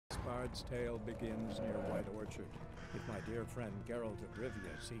bard's tale begins near White Orchard, with my dear friend Geralt of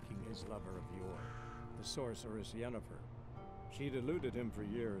Rivia seeking his lover of yore, the sorceress Yennefer. She'd eluded him for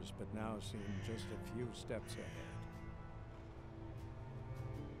years, but now seemed just a few steps ahead.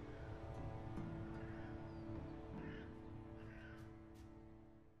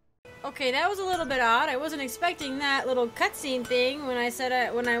 Okay, that was a little bit odd. I wasn't expecting that little cutscene thing when I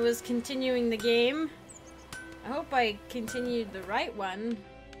said when I was continuing the game. I hope I continued the right one.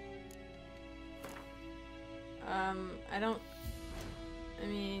 I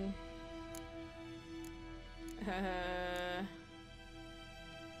mean...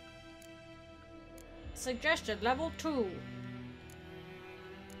 Suggested level 2.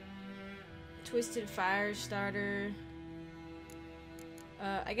 Twisted fire starter.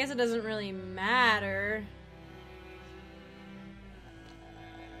 I guess it doesn't really matter.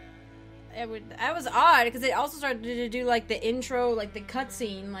 That was odd because it also started to do like the intro, like the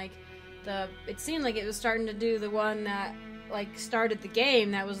cutscene, like it seemed like it was starting to do the one that like started the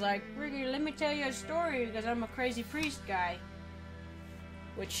game that was like, let me tell you a story because I'm a crazy priest guy.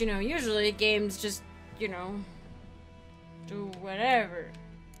 Which, you know, usually games just, you know, do whatever.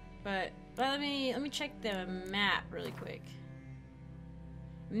 But let me check the map really quick.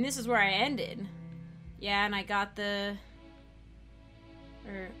 And this is where I ended. Yeah, and I got the...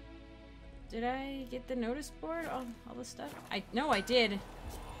 Or... Did I get the notice board? All the stuff? No, I did.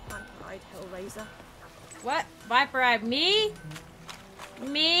 Viper-eyed Hellraiser. What? Viper-eyed me?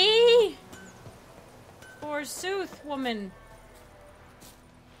 Me? Forsooth, woman.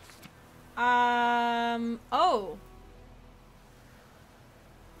 Oh.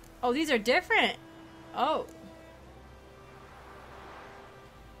 Oh, these are different. Oh.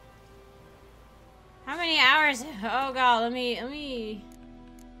 How many hours? Oh god, let me...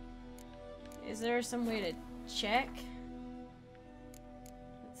 Is there some way to check?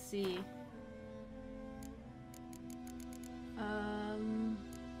 Let's see.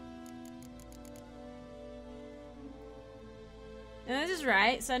 No, this is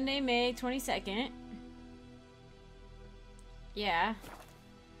right. Sunday, May 22nd. Yeah.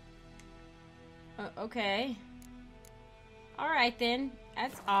 Okay. Alright then.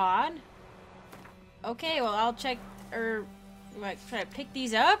 That's odd. Okay, well I'll check, or like, try to pick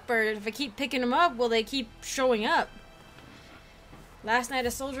these up, or if I keep picking them up, will they keep showing up? Last night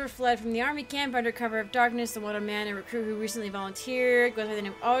a soldier fled from the army camp under cover of darkness. The one man, a recruit who recently volunteered, goes by the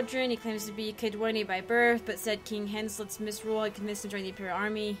name Audrin. He claims to be Kidwani by birth, but said King Henselt's misrule had convinced him to join the Imperial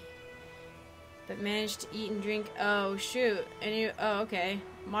Army. But managed to eat and drink. Oh shoot. And he, oh okay.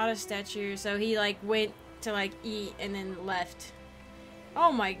 Modest stature. So he like went to like eat and then left.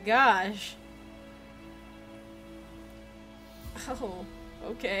 Oh my gosh. Oh,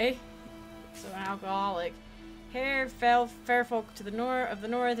 okay. So an alcoholic. Hair, fair folk to the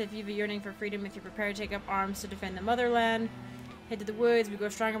north, if you've a yearning for freedom, if you're prepared to take up arms to defend the motherland. Head to the woods, we grow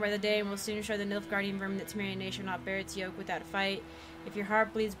stronger by the day, and we'll soon show the Nilfgaardian vermin that Temerian nation will not bear its yoke without a fight. If your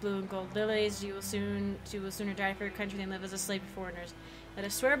heart bleeds blue and gold lilies, you will sooner die for your country than live as a slave to foreigners. Let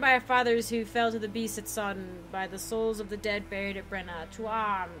us swear by our fathers who fell to the beasts at Sodden, by the souls of the dead buried at Brenna, to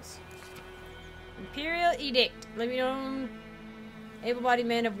arms. Imperial Edict. Let me know. Able-bodied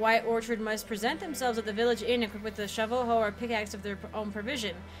men of White Orchard must present themselves at the village inn equipped with a shovel, hoe, or pickaxe of their own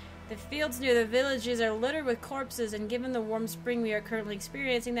provision. The fields near the villages are littered with corpses, and given the warm spring we are currently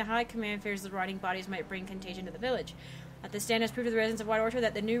experiencing, the High Command fears the rotting bodies might bring contagion to the village. Let this stand as proof to the residents of White Orchard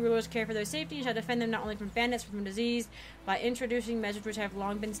that the new rulers care for their safety and shall defend them not only from bandits, but from disease, by introducing measures which have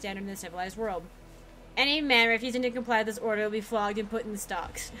long been standard in the civilized world. Any man refusing to comply with this order will be flogged and put in the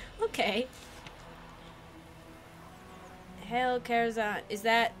stocks. Okay. Hell Karazhan. Is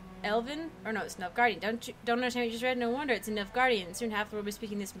that Elven? Or no, it's Nilfgaardian. Don't understand what you just read? No wonder, it's a Nilfgaardian. Soon half the world will be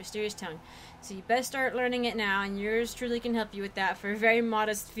speaking this mysterious tongue. So you best start learning it now, and yours truly can help you with that for a very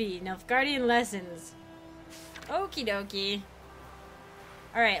modest fee. Nilfgaardian lessons. Okie dokie.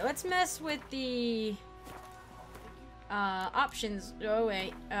 Alright, let's mess with the options. Oh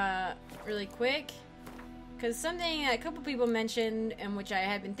wait, really quick. Because something a couple people mentioned, and which I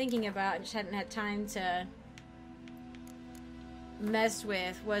had been thinking about and just hadn't had time to mess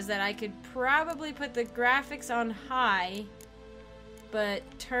with, was that I could probably put the graphics on high but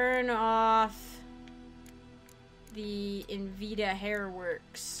turn off the Nvidia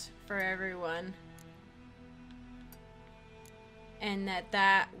Hairworks for everyone, and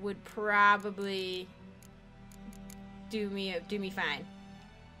that would probably do me fine.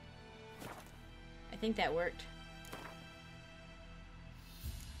 I think that worked.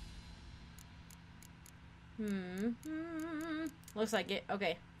 Looks like it.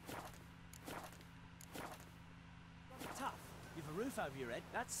 Okay. Tough. You've a roof over your head,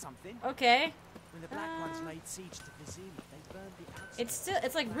 that's something. Okay. When the Black Ones laid siege to Vizima, they burned the outskirts.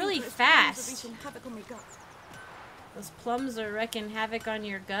 It's like really Plums are fast. wreaking havoc on my gut. Those plums are wreaking havoc on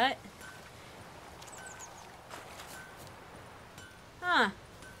your gut. Huh.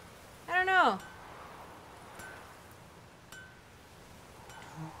 I don't know.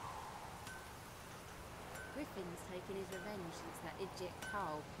 Griffin's taken his revenge since that idiot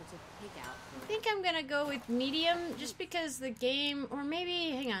Carl put a pig out I for him. think I'm gonna go with medium just because the game, or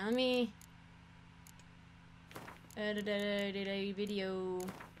maybe, hang on, let me. Video.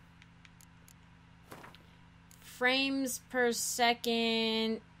 Frames per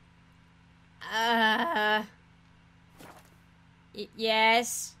second.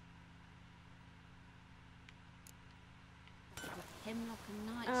 Yes. With hemlock and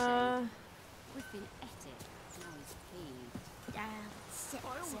nightshade. Griffin ate it. Now he's peeved. Down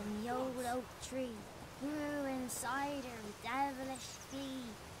sits in the old oak tree, grew inside her devilish flea,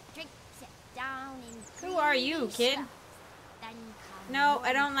 drinks it down in Who are you, greedy kid? slugs. Then come No,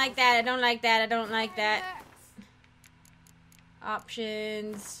 I don't like that. I don't like that. I don't like that. hurts.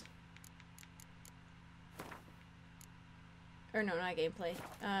 Options. Or no, not gameplay.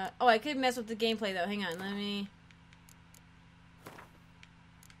 Oh, I could mess with the gameplay though. Hang on, let me.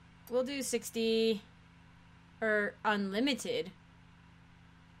 We'll do 60 or unlimited.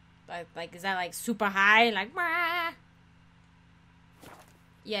 Like, is that like super high? Like, wah!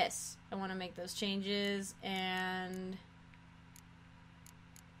 Yes, I want to make those changes. And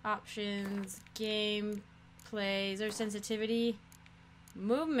options, gameplay, is there sensitivity?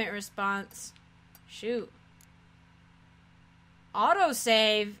 Movement response. Shoot.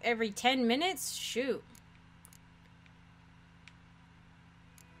 Autosave every 10 minutes? Shoot.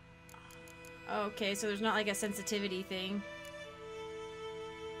 Okay, so there's not like a sensitivity thing.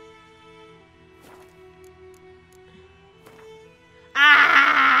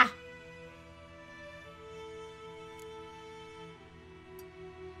 Ah!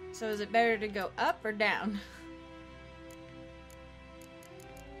 So is it better to go up or down?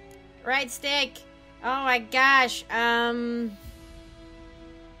 Right stick. Oh my gosh.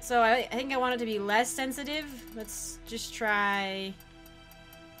 So I think I want it to be less sensitive. Let's just try,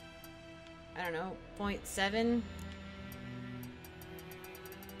 I don't know, 0.7.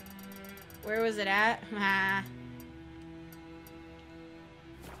 Where was it at? Ah.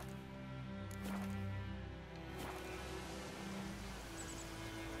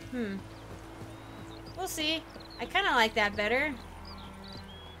 We'll see. I kind of like that better.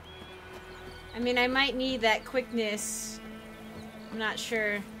 I mean, I might need that quickness. I'm not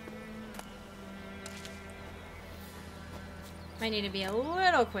sure. Might need to be a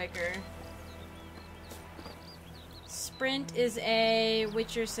little quicker. Sprint is a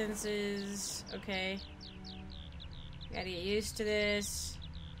Witcher senses. Okay. Gotta get used to this.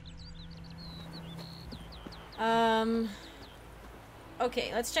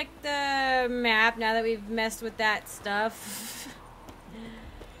 Okay, let's check the map now that we've messed with that stuff.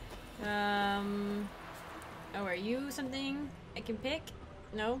 Oh, are you something I can pick?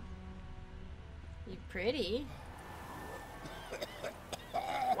 No? You pretty.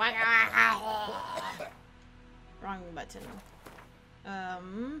 Wrong button.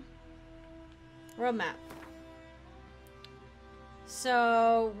 World map.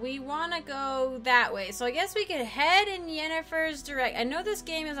 So, we want to go that way. So, I guess we could head in Yennefer's direct. I know this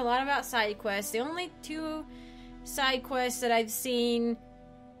game is a lot about side quests. The only 2 side quests that I've seen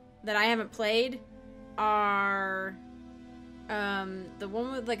that I haven't played are the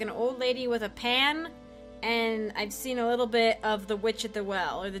one with like an old lady with a pan, and I've seen a little bit of the witch at the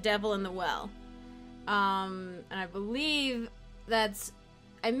well, or the devil in the well. And I believe that's,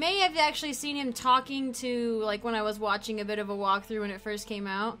 I may have actually seen him talking to, like when I was watching a bit of a walkthrough when it first came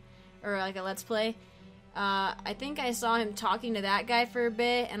out, or like a let's play. I think I saw him talking to that guy for a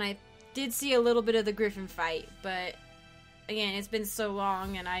bit, and I did see a little bit of the Griffin fight, but again, it's been so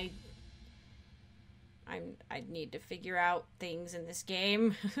long, and I need to figure out things in this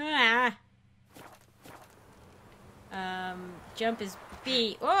game. Jump is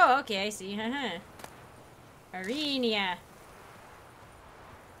B. Oh, okay, I see. Arenia.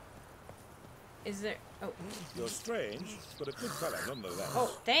 Is there... Oh. You're strange, but a good fellow nonetheless.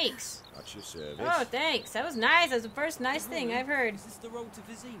 Oh, thanks. At your service. Oh, thanks. That was nice. That was the first nice thing I've heard. Is this the road to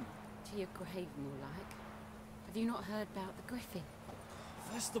Vizima? To your grave, more like. Have you not heard about the Griffin?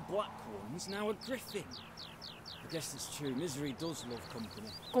 First the Black Ones, now a Griffin. I guess it's true, misery does love company.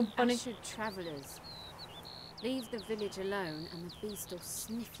 Company. Assured travellers. Leave the village alone and the beast will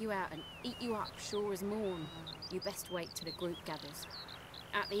sniff you out and eat you up sure as morn. You best wait till the group gathers.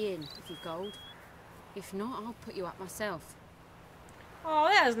 At the inn, if you've gold. If not, I'll put you up myself. Oh,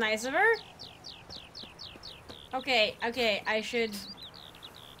 that was nice of her. Okay, I should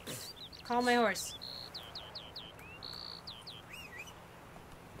call my horse.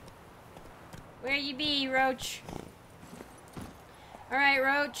 Where you be, Roach? Alright,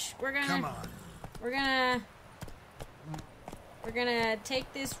 Roach, we're gonna... Come on. We're gonna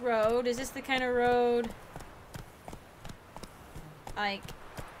take this road. Is this the kind of road... Like,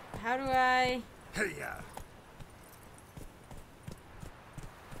 how do I... Hey, yeah.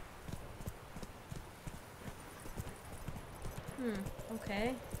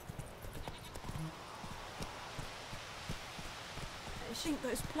 Okay. I think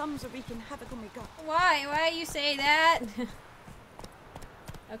those plums are wreaking havoc on my gut. Why you say that?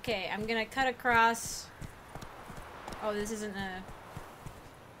 Okay, I'm gonna cut across. Oh, this isn't a...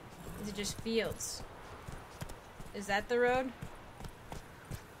 These are just fields. Is that the road?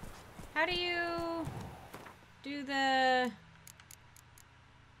 How do you do the...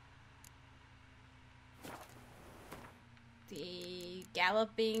 The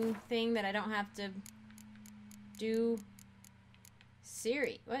galloping thing that I don't have to do?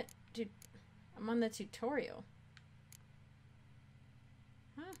 Siri, what? Dude, I'm on the tutorial.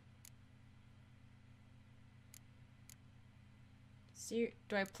 Huh? Siri,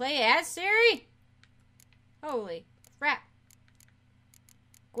 do I play as Siri? Holy crap.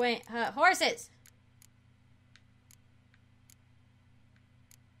 Gwen, horses!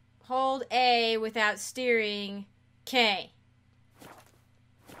 Hold A without steering K.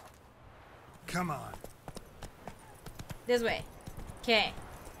 Come on. This way. K.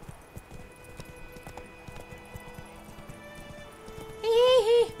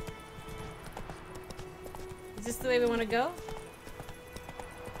 Is this the way we want to go?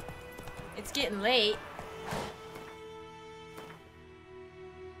 It's getting late.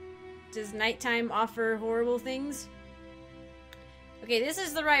 Does nighttime offer horrible things? Okay, this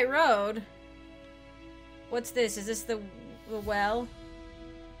is the right road. What's this? Is this the well?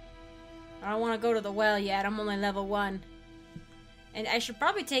 I don't want to go to the well yet. I'm only level 1. And I should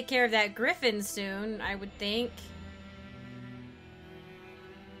probably take care of that griffin soon, I would think.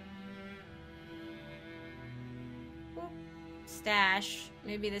 Whoop. Stash.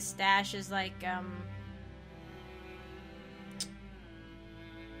 Maybe the stash is like,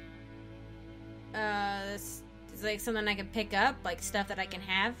 this is like something I can pick up, like stuff that I can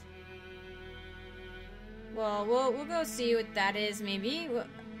have. Well, we'll go see what that is, maybe.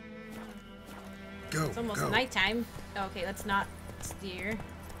 Go, It's almost go. nighttime. Okay, let's not steer.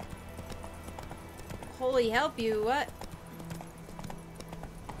 Holy help you, what?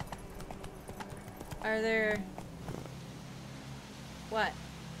 Are there... What?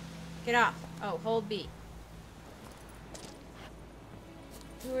 Get off. Oh, hold B.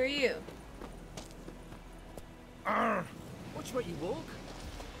 Who are you? Watch what you walk.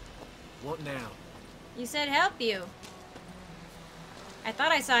 What now? You said help you. I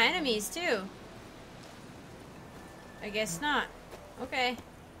thought I saw enemies too. I guess not. Okay.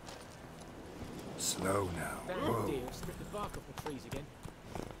 Slow now. Found Whoa. deer, strip the bark off the trees again.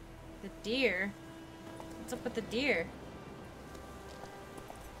 The deer? What's up with the deer?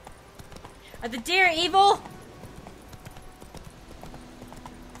 Are the deer evil?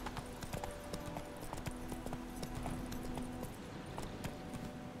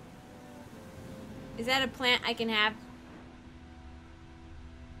 Is that a plant I can have?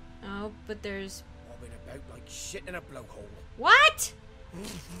 Oh, but there's... Bobbing about like shit in a blowhole. What?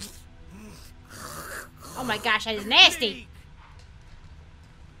 Oh my gosh, that is nasty.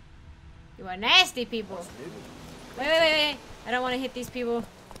 You are nasty people. Wait. I don't want to hit these people.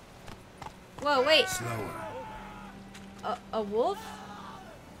 Whoa, wait. Slower. A wolf?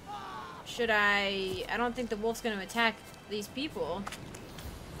 Should I... I don't think the wolf's going to attack these people.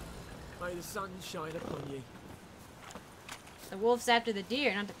 May the sun shine upon you. The wolf's after the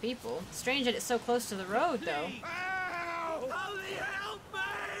deer, not the people. Strange that it's so close to the road, though.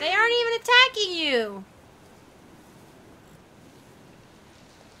 They aren't even attacking you!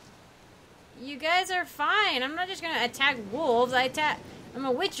 You guys are fine. I'm not just gonna attack wolves. I'm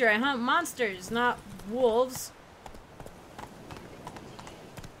a witcher. I hunt monsters, not wolves.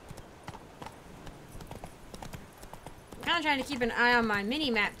 I'm kind of trying to keep an eye on my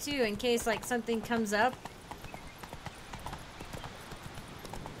mini-map, too, in case, like, something comes up.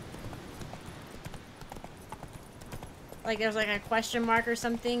 Like, there's, like, a question mark or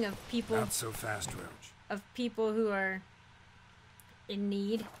something of people... Not so fast, Roach. Of people who are in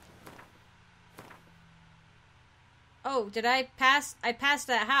need. Oh, did I pass? I passed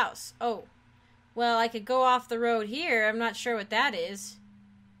that house. Oh. Well, I could go off the road here. I'm not sure what that is.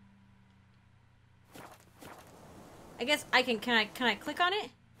 I guess I can I click on it?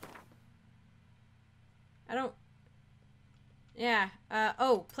 I don't... Yeah,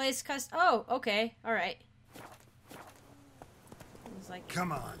 oh, place custom... Oh, okay, alright. It's like...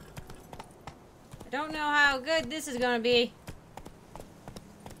 Come on. I don't know how good this is gonna be.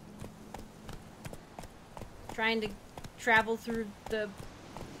 Trying to travel through the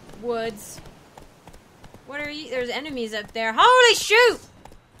woods. What are you? There's enemies up there. Holy shoot!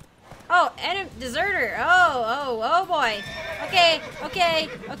 Oh, deserter. Oh boy. Okay.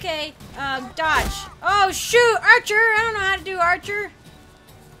 Dodge. Oh shoot, archer. I don't know how to do archer.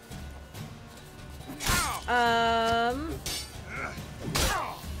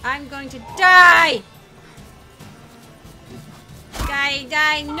 I'm going to die.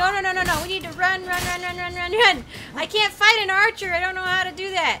 Die. No. We need to run. I can't fight an archer. I don't know how to do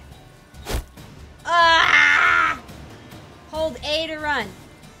that. Hold A to run.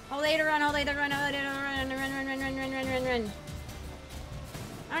 Hold A to run. Run.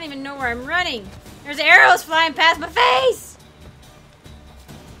 I don't even know where I'm running. There's arrows flying past my face.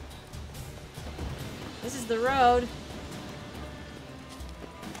 This is the road.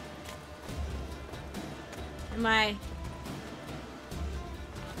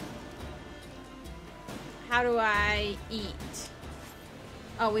 How do I eat?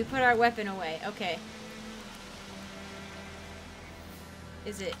 Oh, we put our weapon away. Okay.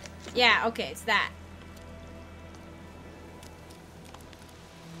 Is it? Yeah, okay, it's that.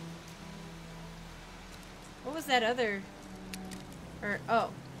 What was that other? Oh.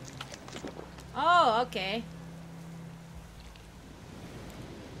 Oh, okay.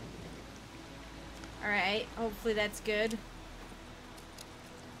 Alright, hopefully that's good.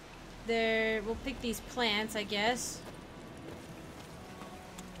 We'll pick these plants, I guess.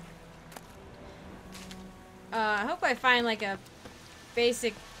 I hope I find like a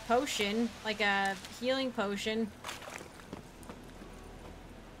basic potion, like a healing potion.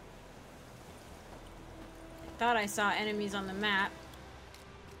 I thought I saw enemies on the map.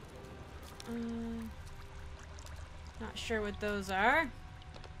 Not sure what those are.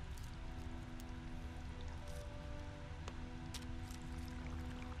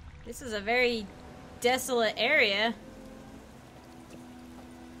 This is a very desolate area.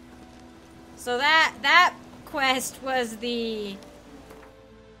 So that quest was the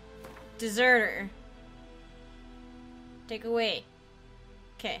deserter. Take away.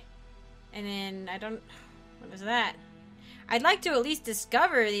 Okay. And then what is that? I'd like to at least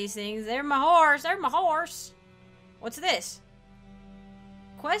discover these things. They're my horse. What's this?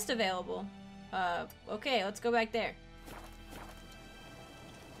 Quest available. Okay, let's go back there.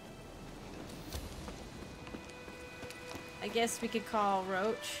 I guess we could call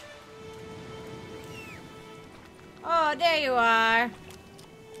Roach. Oh, there you are.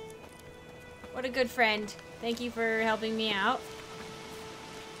 What a good friend. Thank you for helping me out.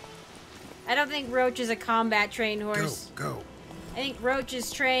 I don't think Roach is a combat trained horse. Go. I think Roach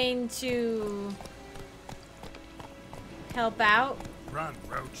is trained to help out. Run,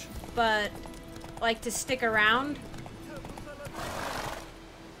 Roach. But like to stick around.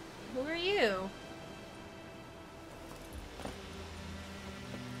 Who are you?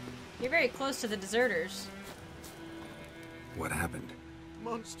 You're very close to the deserters. What happened?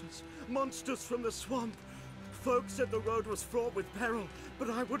 Monsters from the swamp. Folks said the road was fraught with peril, but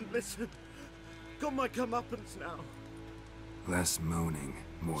I wouldn't listen. Got my comeuppance now. Less moaning,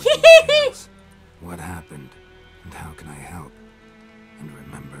 more details. What happened, and how can I help? And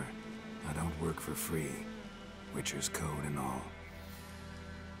remember, I don't work for free. Witcher's code and all.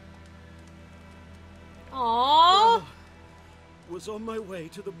 Aww. Was on my way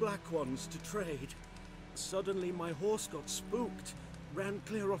to the Black Ones to trade. Suddenly my horse got spooked, ran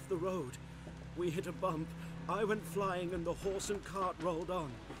clear off the road. We hit a bump, I went flying and the horse and cart rolled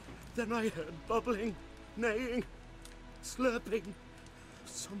on. Then I heard bubbling, neighing, slurping.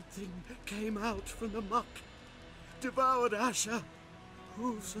 Something came out from the muck, devoured Asher,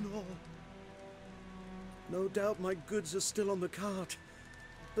 hooves and all. No doubt my goods are still on the cart,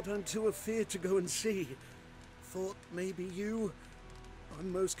 but I'm too afeard to go and see. Thought maybe you.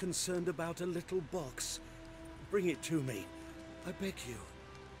 I'm most concerned about a little box. Bring it to me. I beg you.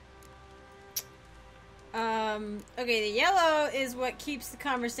 Okay, the yellow is what keeps the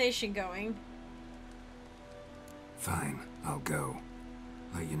conversation going. Fine, I'll go.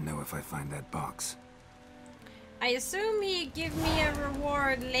 Let you know if I find that box. I assume you give me a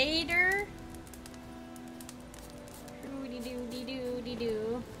reward later.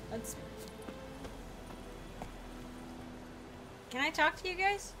 Doo-dee-doo-dee-doo-dee-doo. Let's... Can I talk to you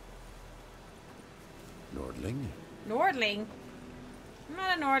guys? Nordling? Nordling? I'm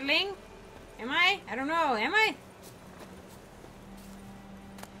not a Nordling. Am I? I don't know. Am I?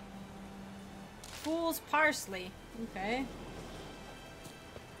 fool's parsley. Okay.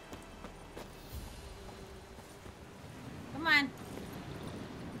 Come on.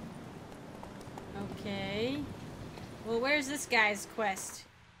 Okay. Well, where's this guy's quest?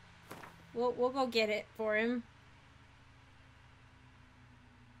 We'll go get it for him.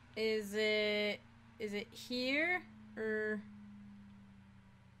 Is it here or?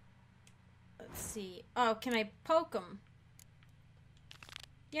 Let's see. Oh, can I poke him?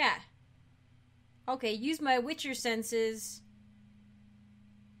 Yeah. Okay, use my Witcher senses.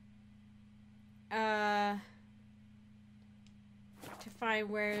 To find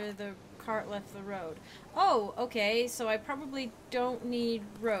where the cart left the road. Oh, okay, so I probably don't need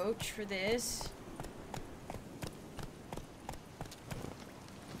Roach for this.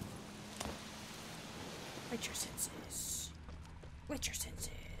 Witcher senses. Witcher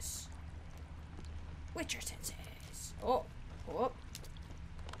senses. Witcher senses. Oh, oh.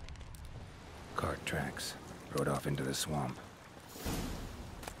 Cart tracks. Rode off into the swamp.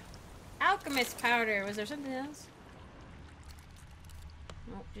 Alchemist powder. Was there something else?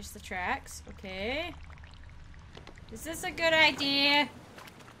 Oh, just the tracks. Okay. Is this a good idea? I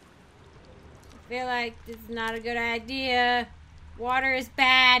feel like this is not a good idea. Water is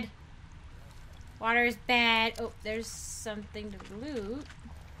bad. Water is bad. Oh, there's something to loot.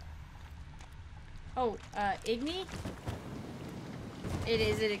 Oh, Igni? It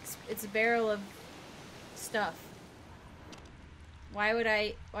is. It's a barrel of stuff. Why would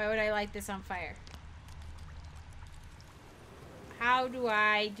I light this on fire? How do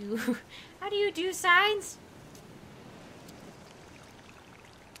you do signs?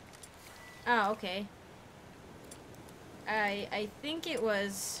 Oh, okay. I think it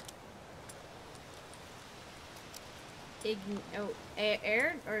was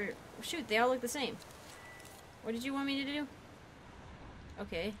air or shoot, they all look the same. What did you want me to do?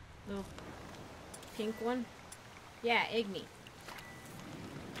 Okay, little pink one. Yeah, Igni.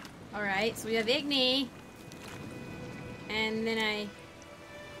 Alright, so we have Igni. And then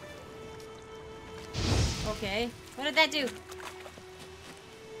okay. What did that do?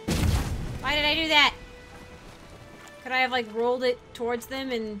 Why did I do that? Could I have, like, rolled it towards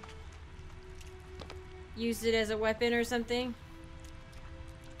them and used it as a weapon or something?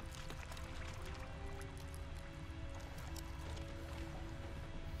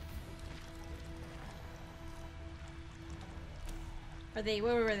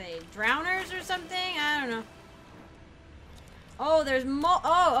 What were they? Drowners or something? I don't know. Oh, there's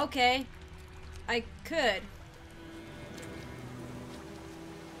oh, okay. I could.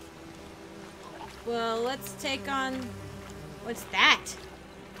 Well, let's take on... What's that?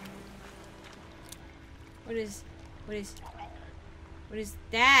 What is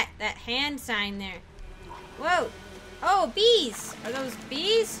that? That hand sign there. Whoa! Oh, bees! Are those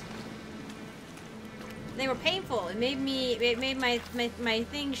bees? They were painful. It made my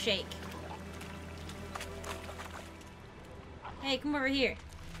thing shake. Hey, come over here.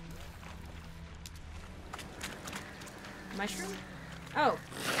 Mushroom? Oh.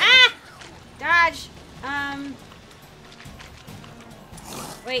 Ah! Dodge.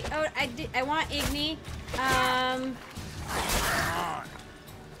 Wait. Oh, I want Igni.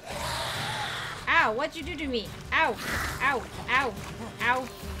 Ow, what'd you do to me? Ow. Ow. Ow. Ow.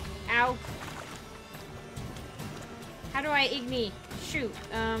 Ow. How do I Igni? Shoot.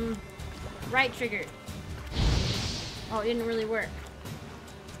 Right trigger. Oh, it didn't really work.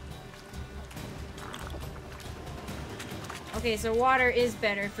 Okay, so water is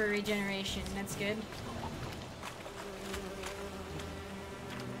better for regeneration. That's good.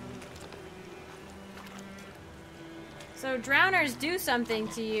 So drowners do something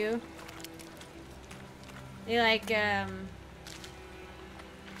to you. They like, oh,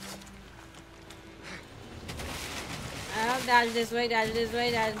 dodge this way, dodge this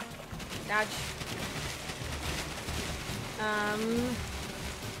way, dodge.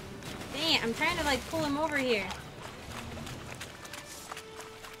 Dang, I'm trying to, like, pull him over here.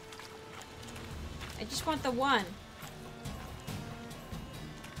 I just want the one.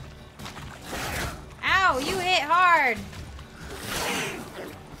 Ow, you hit hard.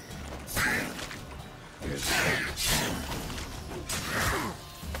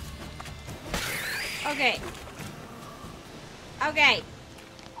 Okay. Okay.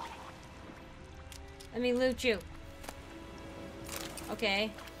 Let me loot you.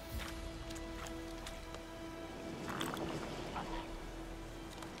 Okay.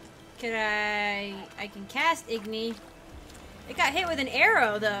 Could I can cast Igni. It got hit with an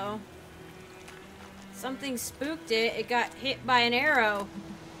arrow, though. Something spooked it. It got hit by an arrow.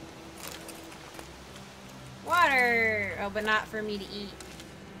 Water! Oh, but not for me to eat.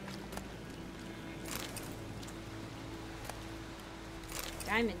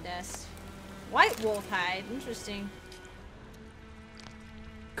 Diamond dust. White wolf hide. Interesting.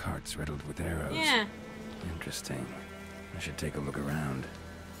 Carts riddled with arrows. Yeah. Interesting. I should take a look around.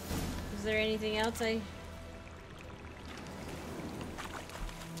 Is there anything else I...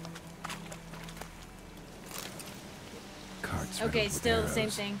 Carts Okay, riddled with still the same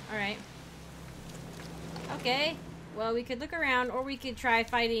arrows. thing. Alright. Okay. Well, we could look around, or we could try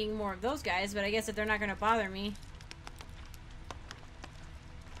fighting more of those guys, but I guess if they're not going to bother me.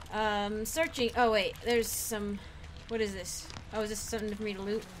 Searching. Oh, wait. There's some... What is this? Oh, is this something for me to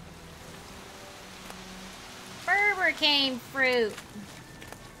loot? Berber cane fruit.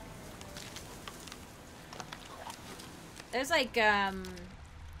 There's like, that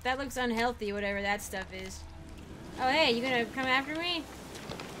looks unhealthy, whatever that stuff is. Oh, hey, you gonna come after me?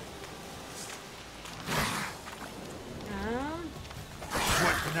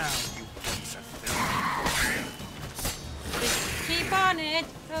 What now, you piece of filth? Just keep on it.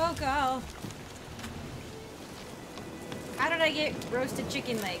 Oh, God. How did I get roasted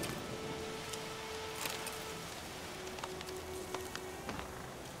chicken leg?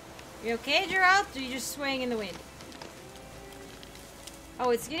 You okay, Gerald? Or are you just swaying in the wind? Oh,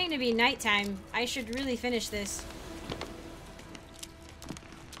 it's getting to be nighttime. I should really finish this.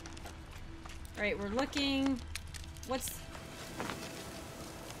 Alright, we're looking... What's...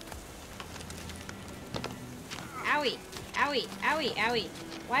 Owie! Owie! Owie! Owie!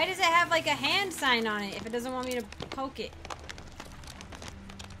 Why does it have like a hand sign on it if it doesn't want me to poke it?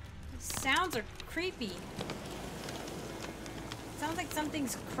 The sounds are creepy. Sounds like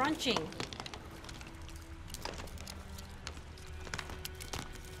something's crunching.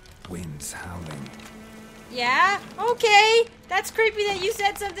 Wind's howling. Yeah? Okay! That's creepy that you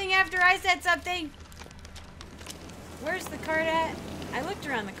said something after I said something! Where's the cart at? I looked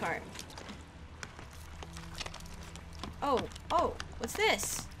around the cart. Oh, oh, what's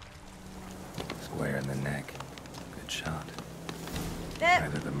this? Square in the neck. Good shot. That...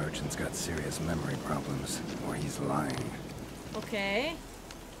 Either the merchant's got serious memory problems, or he's lying. Okay.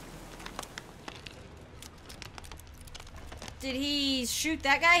 Did he shoot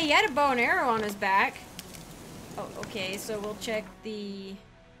that guy? He had a bow and arrow on his back. Oh, okay, so we'll check the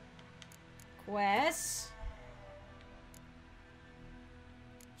quest.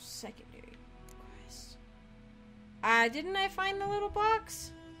 Secondary quest. Didn't I find the little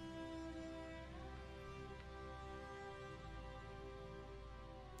box?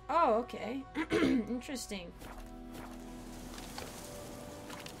 Oh, okay. Interesting.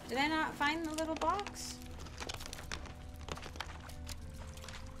 Did I not find the little box?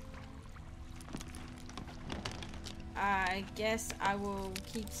 I guess I will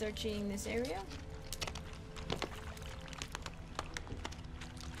keep searching this area.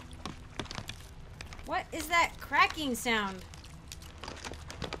 What is that cracking sound?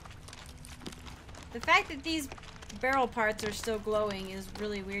 The fact that these barrel parts are still glowing is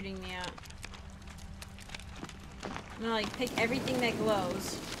really weirding me out. I'm gonna like pick everything that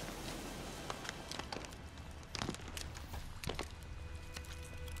glows.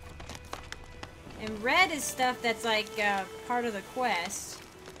 And red is stuff that's like part of the quest.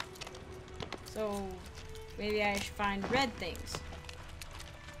 So maybe I should find red things.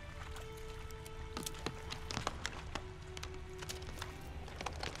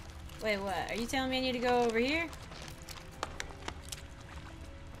 Wait, what? Are you telling me I need to go over here?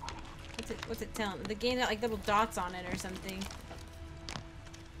 What's it telling me? The game's got like little dots on it or something.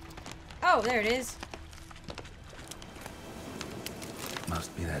 Oh, there it is.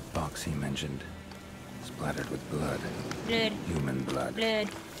 Must be that box he mentioned. Splattered with blood. Blood. Human blood. Blood.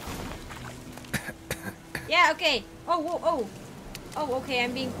 Yeah, okay. Oh, whoa, oh. Oh, okay,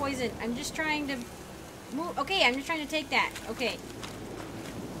 I'm being poisoned. I'm just trying to move. Okay, I'm just trying to take that. Okay.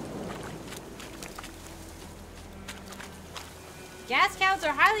 Gas counts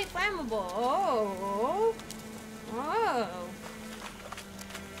are highly flammable. Oh. Oh.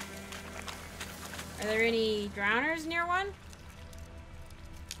 Are there any drowners near one?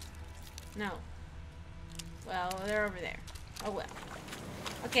 No. Well, they're over there. Oh well.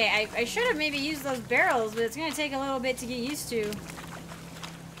 Okay, I should have maybe used those barrels, but it's going to take a little bit to get used to.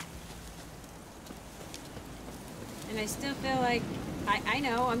 And I still feel like... I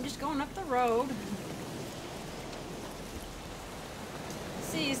know, I'm just going up the road. Let's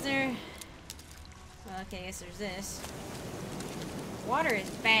see, is there... Well, okay, I guess there's this. Water is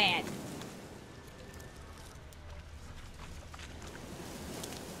bad.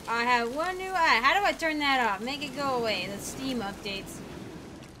 I have one new eye. How do I turn that off? Make it go away. The Steam updates.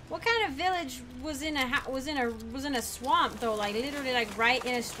 What kind of village was in a swamp though? Like literally, like right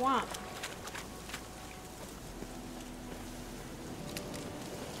in a swamp.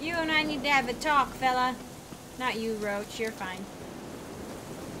 You and I need to have a talk, fella. Not you, Roach. You're fine.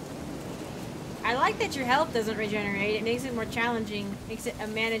 I like that your health doesn't regenerate. It makes it more challenging. Makes it a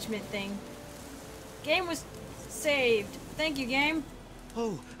management thing. Game was saved. Thank you, game.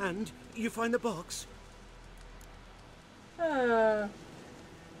 Oh, and you find the box?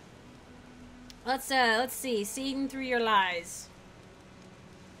 Let's see. Seeing through your lies.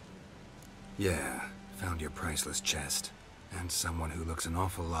 Yeah, found your priceless chest. And someone who looks an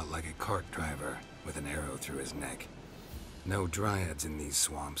awful lot like a cart driver with an arrow through his neck. No dryads in these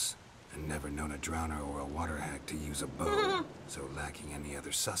swamps, and never known a drowner or a water hack to use a bow. So lacking any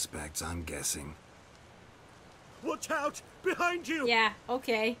other suspects, I'm guessing. Watch out! Behind you! Yeah,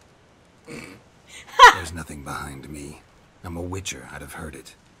 okay. There's nothing behind me. I'm a witcher, I'd have heard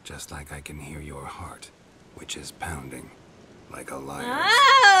it. Just like I can hear your heart, which is pounding. Like a liar's.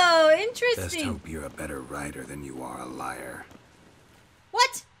 Oh, interesting. Best hope you're a better rider than you are a liar.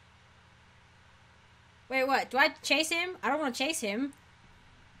 What? Wait, what? Do I chase him? I don't want to chase him.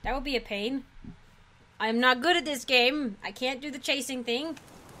 That would be a pain. I'm not good at this game. I can't do the chasing thing.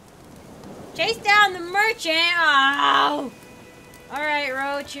 Chase down the merchant! Oh! Alright,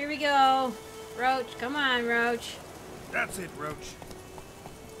 Roach, here we go. Roach, come on, Roach. That's it, Roach.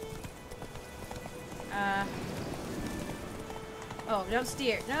 Oh, don't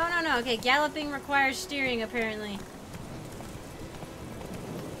steer. No. Okay, galloping requires steering, apparently.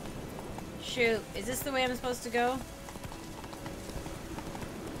 Shoot. Is this the way I'm supposed to go?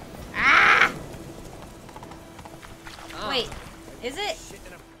 Ah! Oh. Wait. Is it?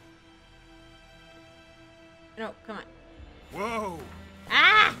 No, come on. Whoa!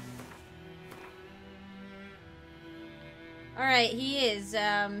 Ah! Alright, he is.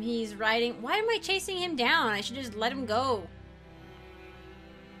 He's riding. Why am I chasing him down? I should just let him go.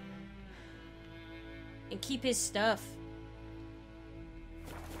 And keep his stuff.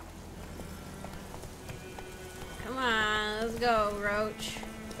 Come on, let's go, Roach.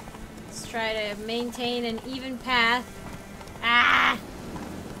 Let's try to maintain an even path. Ah!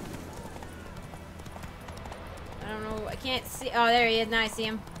 I don't know, I can't see. Oh, there he is. Now I see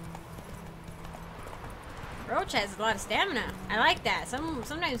him. Roach has a lot of stamina. I like that.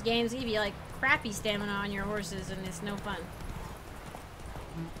 Sometimes games give you like crappy stamina on your horses and it's no fun.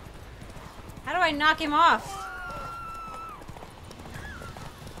 How do I knock him off?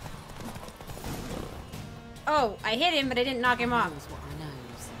 Oh, I hit him, but I didn't knock him off.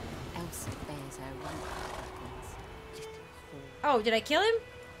 Oh, did I kill him?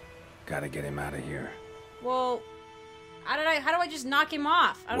 Gotta get him out of here. Well, how do I just knock him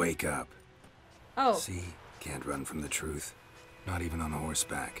off? Wake up. Oh. See? Can't run from the truth. Not even on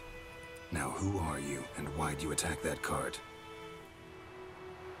horseback. Now who are you, and why'd you attack that cart?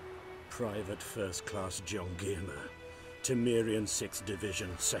 Private First Class John Gilmer, Temerian 6th Division,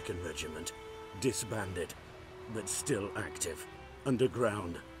 2nd Regiment. Disbanded, but still active.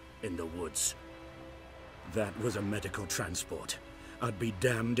 Underground, in the woods. That was a medical transport. I'd be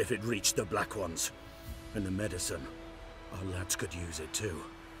damned if it reached the Black Ones. And the medicine, our lads could use it too.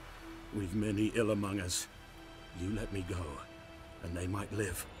 We've many ill among us. You let me go, and they might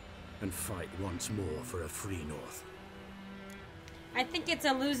live, and fight once more for a free North. I think it's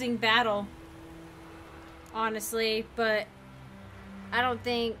a losing battle, honestly, but I don't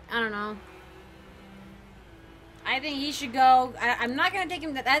know. I think he should go. I'm not going to take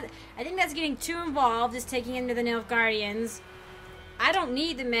him to that. I think that's getting too involved, just taking him to the Nilfgaardians. I don't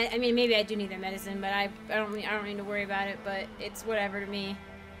need the I mean, maybe I do need the medicine, but I don't need to worry about it, but it's whatever to me.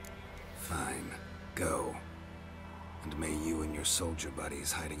 Fine. Go. And may you and your soldier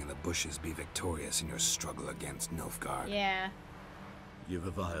buddies hiding in the bushes be victorious in your struggle against Nilfgaard. Yeah. You've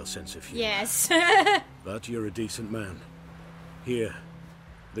a vile sense of humor. Yes. But you're a decent man. Here,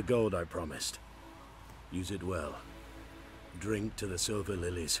 the gold I promised. Use it well. Drink to the silver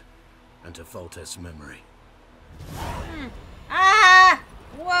lilies, and to Foltest's memory. Ah!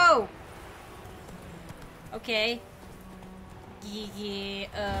 Whoa! Okay.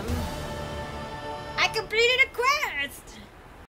 Yeah, I completed a quest!